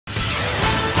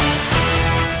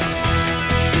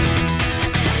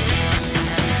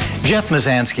Jeff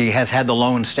Mizanskey has had the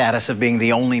lone status of being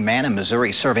the only man in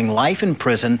Missouri serving life in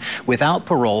prison without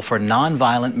parole for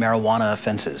nonviolent marijuana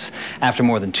offenses. After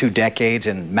more than 2 decades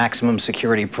in maximum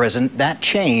security prison, that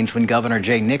changed when Governor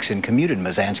Jay Nixon commuted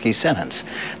Mizanskey's sentence.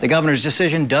 The governor's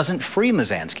decision doesn't free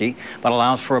Mizanskey, but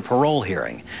allows for a parole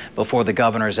hearing. Before the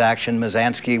governor's action,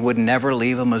 Mizanskey would never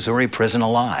leave a Missouri prison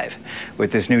alive.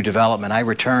 With this new development, I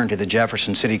returned to the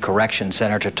Jefferson City Correction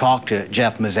Center to talk to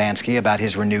Jeff Mizanskey about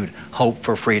his renewed hope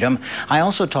for freedom. I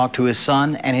also talked to his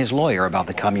son and his lawyer about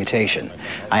the commutation.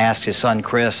 I asked his son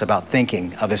Chris about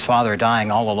thinking of his father dying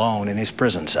all alone in his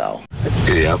prison cell.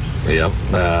 Yep.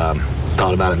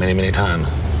 Thought about it many times.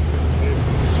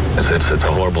 It's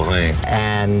a horrible thing.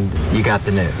 And you got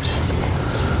the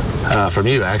news. From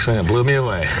you, actually. It blew me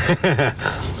away.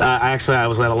 I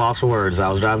was at a loss for words. I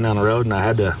was driving down the road and I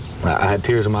had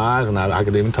tears in my eyes and I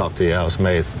couldn't even talk to you. I was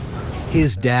amazed.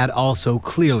 His dad also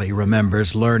clearly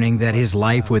remembers learning that his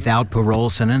life without parole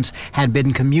sentence had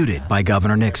been commuted by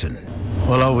Governor Nixon.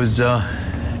 Well, I was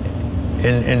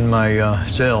in my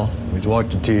cell, was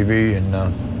watching TV, and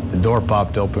the door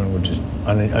popped open, which is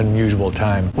an unusual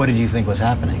time. What did you think was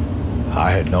happening?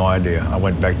 I had no idea. I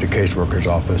went back to the caseworker's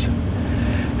office,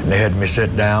 and they had me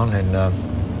sit down, and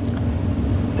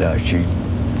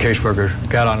caseworker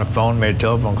got on the phone, made a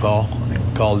telephone call,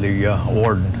 and called the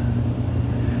warden.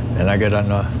 And I got on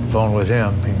the phone with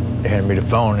him. He handed me the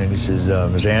phone, and he says,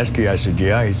 Mizanskey? I said,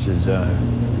 yeah. He says,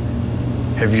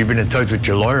 have you been in touch with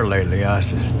your lawyer lately? I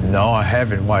said, no, I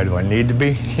haven't. Why do I need to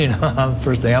be?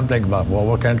 First thing I'm thinking about, well,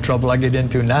 what kind of trouble I get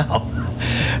into now?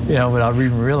 Without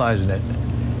even realizing it.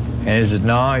 And he said,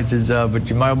 no. He says, but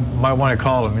you might want to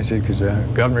call him. He said, because the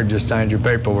governor just signed your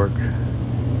paperwork.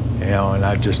 And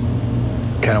I just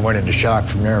kind of went into shock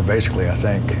from there, basically, I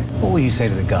think. What will you say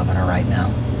to the governor right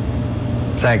now?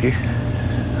 Thank you.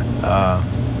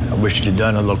 I wish he'd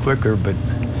done it a little quicker, but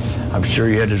I'm sure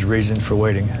he had his reasons for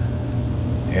waiting.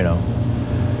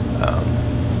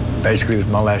 Basically, it was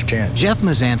my last chance. Jeff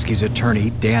Mizanskey's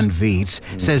attorney, Dan Viets,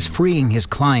 says freeing his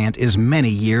client is many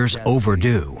years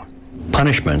overdue.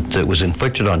 Punishment that was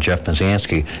inflicted on Jeff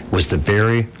Mizanskey was the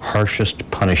very harshest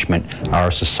punishment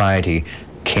our society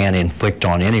can inflict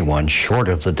on anyone short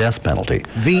of the death penalty.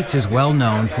 Viets is well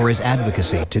known for his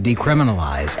advocacy to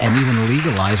decriminalize and even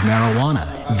legalize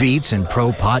marijuana. Viets and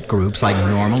pro-pot groups like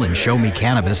NORML and Show Me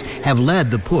Cannabis have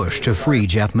led the push to free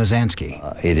Jeff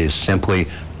Mizanskey. It is simply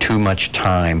too much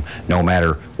time, no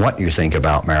matter what you think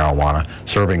about marijuana,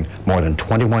 serving more than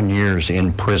 21 years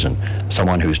in prison.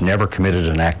 Someone who's never committed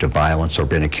an act of violence or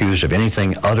been accused of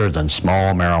anything other than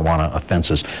small marijuana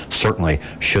offenses certainly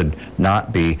should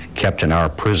not be kept in our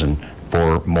prison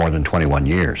for more than 21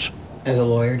 years. As a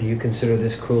lawyer, do you consider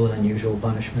this cruel and unusual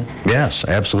punishment? Yes,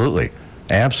 absolutely.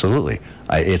 Absolutely.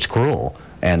 It's cruel,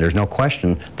 and there's no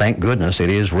question, thank goodness, it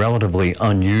is relatively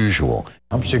unusual.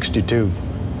 I'm 62.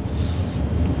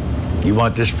 You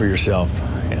want this for yourself,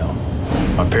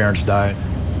 My parents died.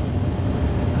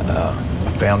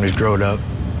 My family's grown up.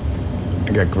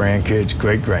 I got grandkids,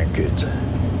 great-grandkids.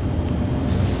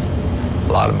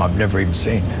 A lot of them I've never even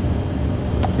seen.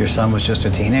 Your son was just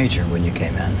a teenager when you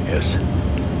came in. Yes.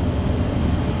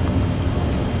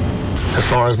 As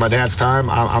far as my dad's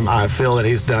time, I feel that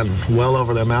he's done well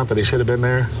over the amount that he should have been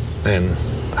there, and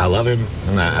I love him,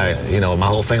 and my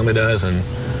whole family does, and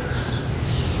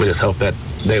we just hope that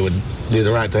they would do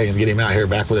the right thing and get him out here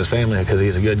back with his family, because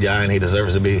he's a good guy and he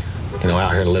deserves to be,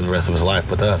 out here to live the rest of his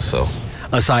life with us. So,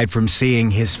 aside from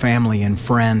seeing his family and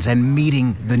friends and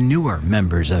meeting the newer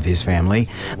members of his family,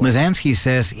 Mizanskey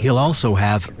says he'll also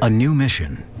have a new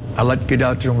mission. I'd like to get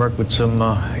out there and work with some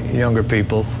younger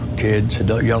people, kids,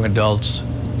 young adults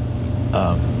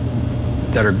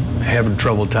that are having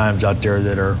troubled times out there,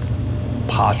 that are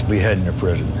possibly heading to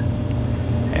prison.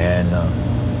 And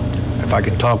if I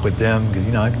can talk with them,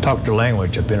 because I can talk their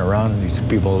language. I've been around these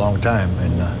people a long time,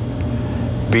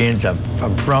 and being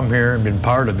I'm from here and been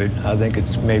part of it, I think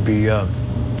it's maybe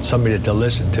somebody that they'll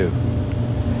listen to.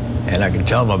 And I can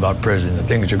tell them about prison, the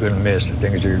things they're going to miss, the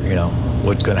things they're,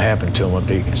 what's going to happen to them if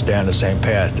they stay on the same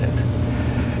path.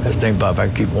 And let's think about if I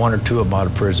could keep 1 or 2 of them out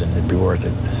of prison, it'd be worth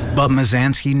it. But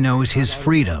Mizanskey knows his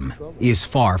freedom is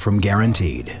far from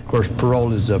guaranteed. Of course,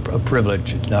 parole is a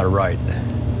privilege, it's not a right.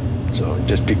 So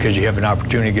just because you have an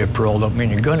opportunity to get parole don't mean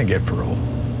you're going to get parole.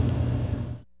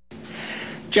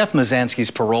 Jeff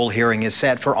Mizanskey's parole hearing is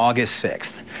set for August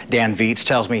 6th. Dan Viets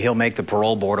tells me he'll make the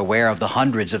parole board aware of the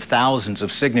hundreds of thousands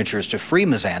of signatures to free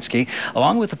Mizanskey,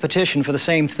 along with a petition for the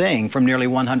same thing from nearly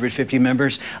 150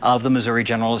 members of the Missouri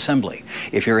General Assembly.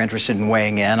 If you're interested in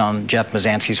weighing in on Jeff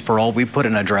Mizanskey's parole, we put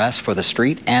an address for the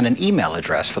street and an email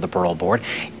address for the parole board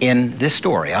in this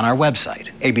story on our website,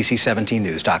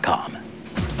 abc17news.com.